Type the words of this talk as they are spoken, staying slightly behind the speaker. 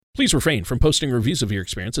Please refrain from posting reviews of your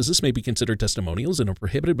experience, as this may be considered testimonials and are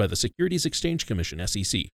prohibited by the Securities Exchange Commission,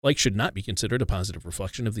 SEC. Likes should not be considered a positive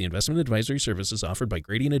reflection of the investment advisory services offered by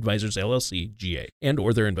Gradient Advisors, LLC, GA, and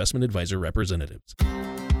or their investment advisor representatives.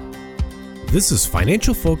 This is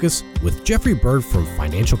Financial Focus with Jeffrey Bird from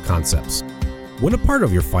Financial Concepts. When a part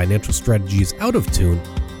of your financial strategy is out of tune,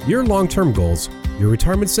 your long-term goals, your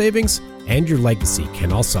retirement savings, and your legacy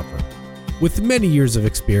can all suffer. With many years of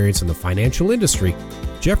experience in the financial industry,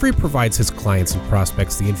 Jeffrey provides his clients and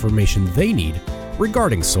prospects the information they need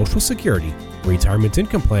regarding Social Security, retirement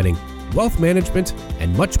income planning, wealth management,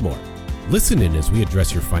 and much more. Listen in as we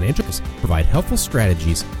address your financial goals, provide helpful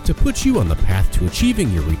strategies to put you on the path to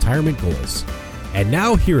achieving your retirement goals. And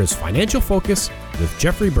now here is Financial Focus with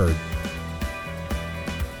Jeffrey Bird.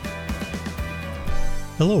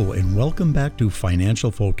 Hello and welcome back to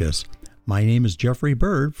Financial Focus. My name is Jeffrey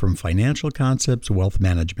Bird from Financial Concepts Wealth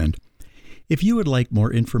Management. If you would like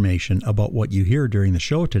more information about what you hear during the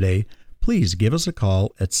show today, please give us a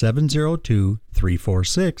call at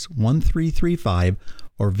 702-346-1335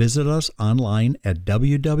 or visit us online at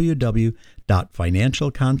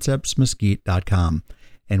www.financialconceptsmesquite.com.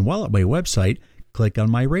 And while at my website, click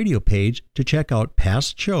on my radio page to check out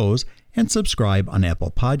past shows and subscribe on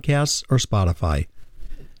Apple Podcasts or Spotify.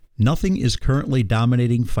 Nothing is currently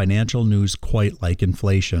dominating financial news quite like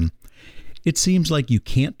inflation. It seems like you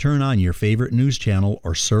can't turn on your favorite news channel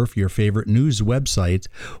or surf your favorite news websites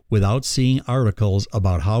without seeing articles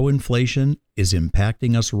about how inflation is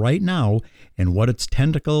impacting us right now and what its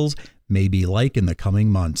tentacles may be like in the coming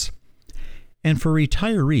months. And for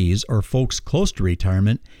retirees or folks close to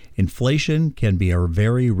retirement, inflation can be a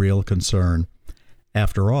very real concern.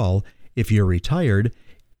 After all, if you're retired,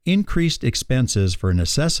 increased expenses for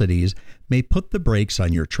necessities may put the brakes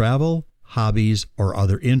on your travel, hobbies, or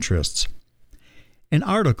other interests. An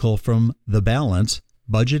article from The Balance,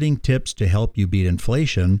 Budgeting Tips to Help You Beat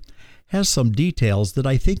Inflation, has some details that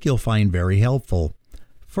I think you'll find very helpful.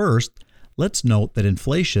 First, let's note that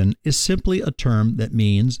inflation is simply a term that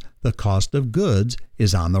means the cost of goods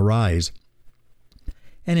is on the rise.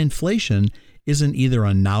 And inflation isn't either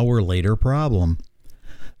a now or later problem.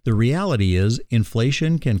 The reality is,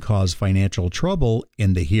 inflation can cause financial trouble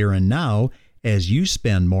in the here and now as you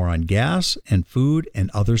spend more on gas and food and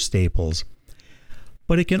other staples.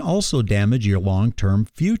 But it can also damage your long-term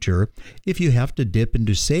future if you have to dip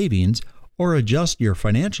into savings or adjust your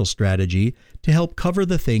financial strategy to help cover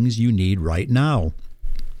the things you need right now.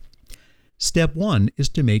 Step 1 is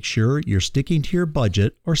to make sure you're sticking to your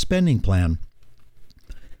budget or spending plan.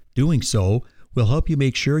 Doing so will help you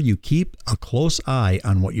make sure you keep a close eye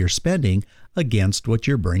on what you're spending against what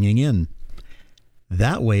you're bringing in.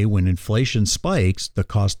 That way, when inflation spikes the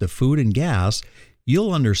cost of food and gas,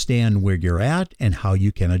 you'll understand where you're at and how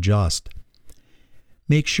you can adjust.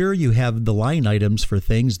 Make sure you have the line items for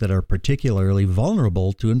things that are particularly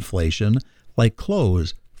vulnerable to inflation, like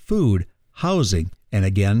clothes, food, housing, and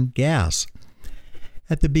again, gas.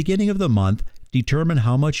 At the beginning of the month, determine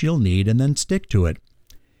how much you'll need and then stick to it.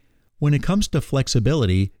 When it comes to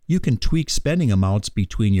flexibility, you can tweak spending amounts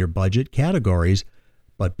between your budget categories,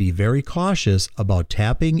 but be very cautious about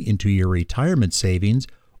tapping into your retirement savings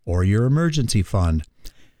or your emergency fund.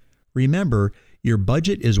 Remember, your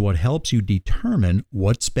budget is what helps you determine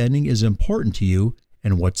what spending is important to you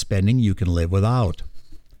and what spending you can live without.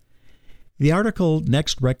 The article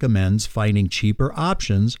next recommends finding cheaper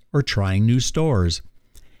options or trying new stores.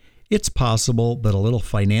 It's possible that a little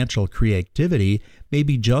financial creativity may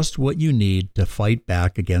be just what you need to fight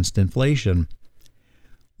back against inflation.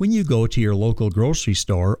 When you go to your local grocery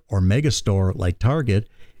store or mega store like Target,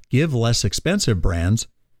 give less expensive brands,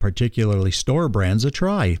 particularly store brands, a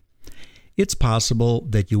try. It's possible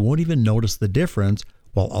that you won't even notice the difference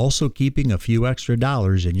while also keeping a few extra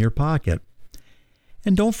dollars in your pocket.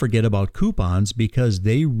 And don't forget about coupons because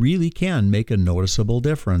they really can make a noticeable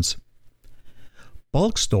difference.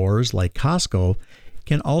 Bulk stores like Costco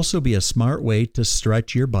can also be a smart way to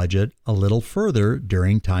stretch your budget a little further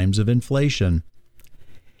during times of inflation.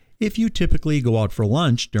 If you typically go out for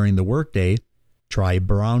lunch during the workday, try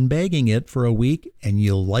brown bagging it for a week and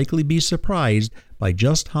you'll likely be surprised by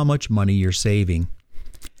just how much money you're saving.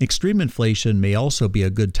 Extreme inflation may also be a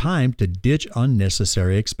good time to ditch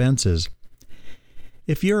unnecessary expenses.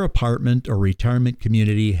 If your apartment or retirement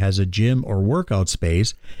community has a gym or workout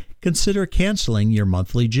space, consider canceling your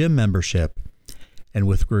monthly gym membership. And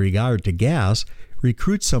with regard to gas,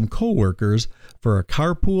 recruit some coworkers for a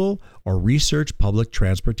carpool or research public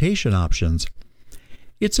transportation options.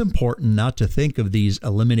 It's important not to think of these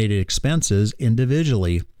eliminated expenses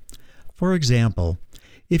individually. For example,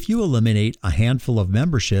 If you eliminate a handful of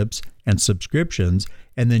memberships and subscriptions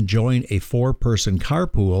and then join a 4-person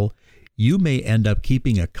carpool, you may end up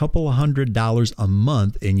keeping a couple of $100 a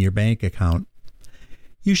month in your bank account.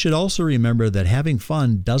 You should also remember that having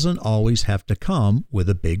fun doesn't always have to come with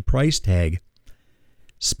a big price tag.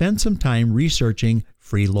 Spend some time researching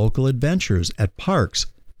free local adventures at parks,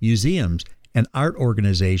 museums, and art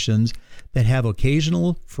organizations that have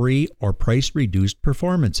occasional free or price-reduced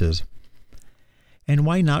performances. And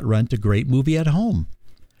why not rent a great movie at home?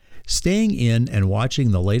 Staying in and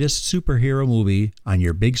watching the latest superhero movie on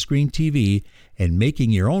your big screen TV and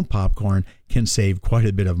making your own popcorn can save quite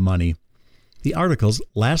a bit of money. The article's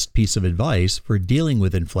last piece of advice for dealing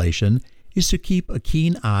with inflation is to keep a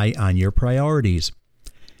keen eye on your priorities.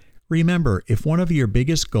 Remember, if one of your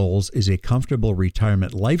biggest goals is a comfortable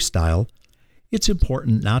retirement lifestyle, it's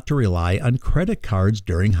important not to rely on credit cards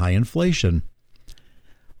during high inflation.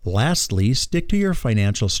 Lastly, stick to your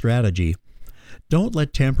financial strategy. Don't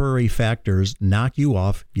let temporary factors knock you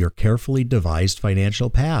off your carefully devised financial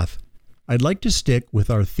path. I'd like to stick with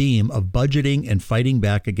our theme of budgeting and fighting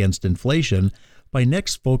back against inflation by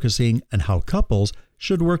next focusing on how couples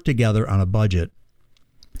should work together on a budget.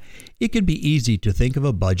 It can be easy to think of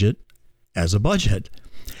a budget as a budget.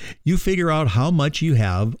 You figure out how much you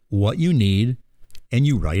have, what you need, and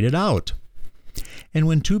you write it out. And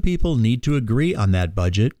when two people need to agree on that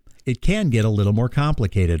budget, it can get a little more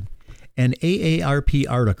complicated. An AARP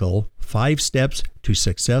article, 5 Steps to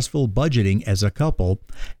Successful Budgeting as a Couple,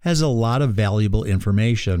 has a lot of valuable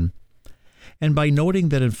information. And by noting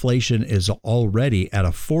that inflation is already at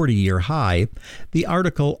a 40-year high, the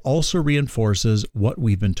article also reinforces what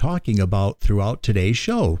we've been talking about throughout today's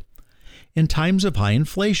show. In times of high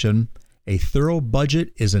inflation, a thorough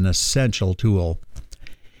budget is an essential tool.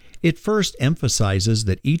 It first emphasizes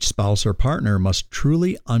that each spouse or partner must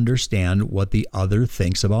truly understand what the other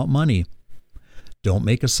thinks about money. Don't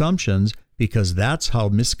make assumptions, because that's how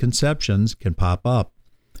misconceptions can pop up.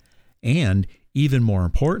 And, even more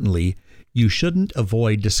importantly, you shouldn't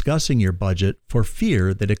avoid discussing your budget for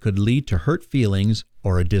fear that it could lead to hurt feelings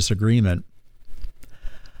or a disagreement.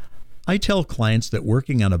 I tell clients that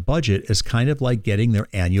working on a budget is kind of like getting their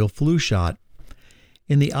annual flu shot.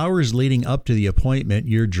 In the hours leading up to the appointment,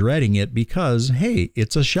 you're dreading it because, hey,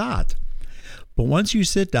 it's a shot. But once you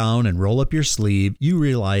sit down and roll up your sleeve, you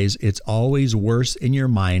realize it's always worse in your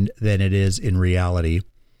mind than it is in reality.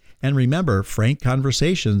 And remember, frank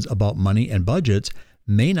conversations about money and budgets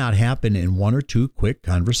may not happen in 1 or 2 quick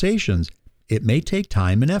conversations. It may take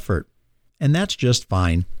time and effort. And that's just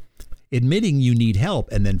fine. Admitting you need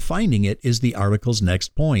help and then finding it is the article's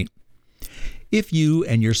next point. If you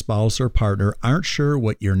and your spouse or partner aren't sure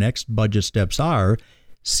what your next budget steps are,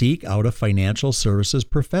 seek out a financial services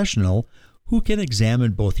professional who can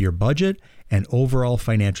examine both your budget and overall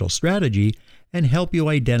financial strategy and help you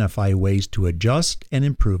identify ways to adjust and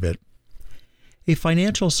improve it. A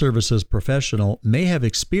financial services professional may have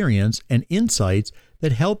experience and insights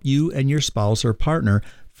that help you and your spouse or partner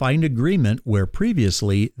find agreement where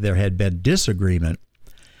previously there had been disagreement.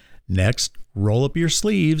 Next, roll up your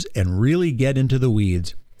sleeves and really get into the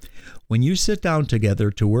weeds. When you sit down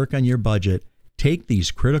together to work on your budget, take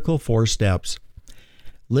these critical 4 steps.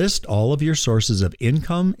 List all of your sources of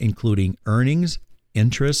income, including earnings,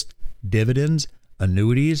 interest, dividends,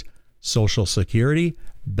 annuities, Social Security,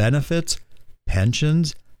 benefits,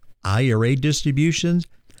 pensions, IRA distributions,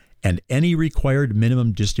 and any required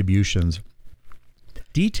minimum distributions.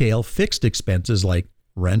 Detail fixed expenses like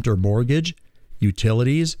rent or mortgage,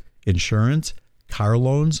 utilities, insurance, car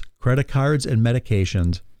loans, credit cards, and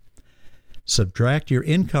medications. Subtract your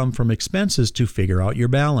income from expenses to figure out your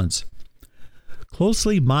balance.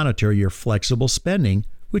 Closely monitor your flexible spending,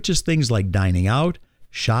 which is things like dining out,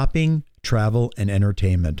 shopping, travel, and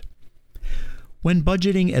entertainment. When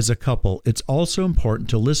budgeting as a couple, it's also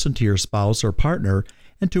important to listen to your spouse or partner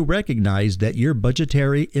and to recognize that your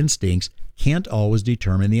budgetary instincts can't always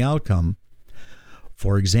determine the outcome.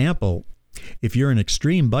 For example, if you're an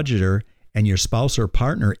extreme budgeter and your spouse or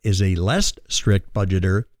partner is a less strict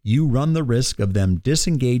budgeter, you run the risk of them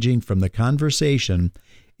disengaging from the conversation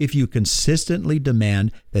if you consistently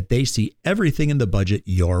demand that they see everything in the budget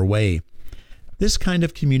your way. This kind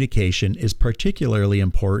of communication is particularly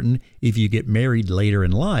important if you get married later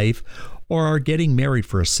in life or are getting married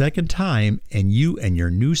for a second time and you and your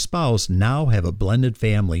new spouse now have a blended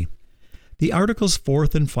family. The article's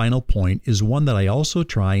 4th and final point is one that I also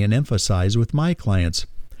try and emphasize with my clients.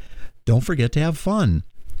 Don't forget to have fun.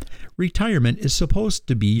 Retirement is supposed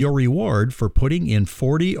to be your reward for putting in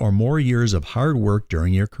 40 or more years of hard work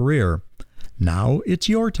during your career. Now it's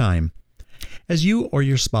your time. As you or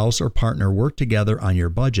your spouse or partner work together on your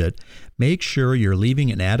budget, make sure you're leaving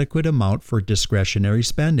an adequate amount for discretionary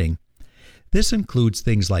spending. This includes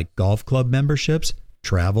things like golf club memberships,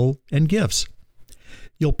 travel, and gifts.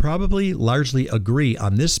 You'll probably largely agree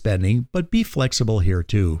on this spending, but be flexible here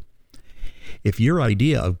too. If your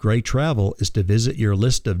idea of great travel is to visit your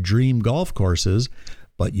list of dream golf courses,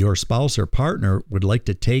 but your spouse or partner would like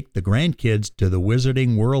to take the grandkids to the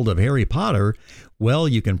wizarding world of Harry Potter, well,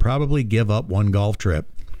 you can probably give up one golf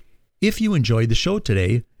trip. If you enjoyed the show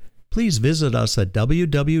today, please visit us at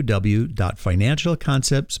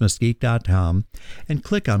www.financialconceptsmesquite.com and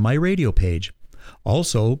click on my radio page.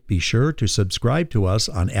 Also, be sure to subscribe to us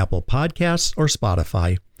on Apple Podcasts or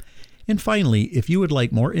Spotify. And finally, if you would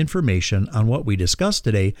like more information on what we discussed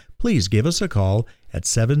today, please give us a call at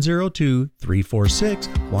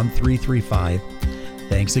 702-346-1335.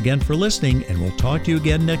 Thanks again for listening, and we'll talk to you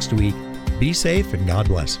again next week. Be safe and God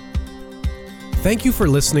bless. Thank you for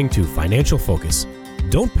listening to Financial Focus.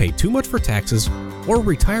 Don't pay too much for taxes or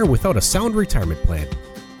retire without a sound retirement plan.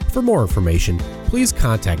 For more information, please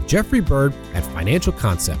contact Jeffrey Bird at Financial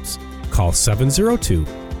Concepts. Call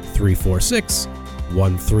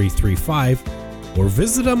 702-346-1335 or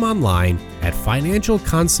visit them online at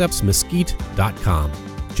financialconceptsmesquite.com.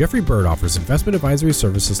 Jeffrey Bird offers investment advisory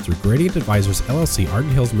services through Gradient Advisors LLC,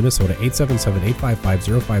 Arden Hills, Minnesota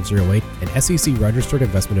 877-855-0508, and SEC registered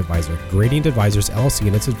investment advisor. Gradient Advisors LLC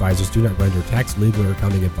and its advisors do not render tax, legal, or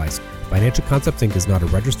accounting advice. Financial Concepts Inc. is not a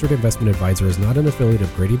registered investment advisor, is not an affiliate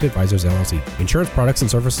of Gradient Advisors LLC. Insurance products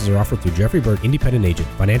and services are offered through Jeffrey Bird, independent agent.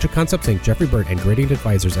 Financial Concepts Inc., Jeffrey Bird, and Gradient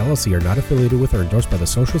Advisors LLC are not affiliated with or endorsed by the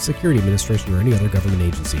Social Security Administration or any other government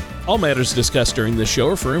agency. All matters discussed during this show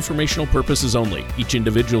are for informational purposes only. Each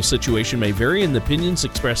individual situation may vary, and the opinions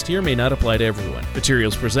expressed here may not apply to everyone.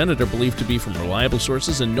 Materials presented are believed to be from reliable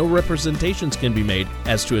sources, and no representations can be made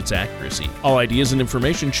as to its accuracy. All ideas and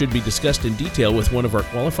information should be discussed in detail with one of our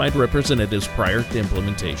qualified representatives prior to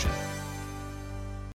implementation.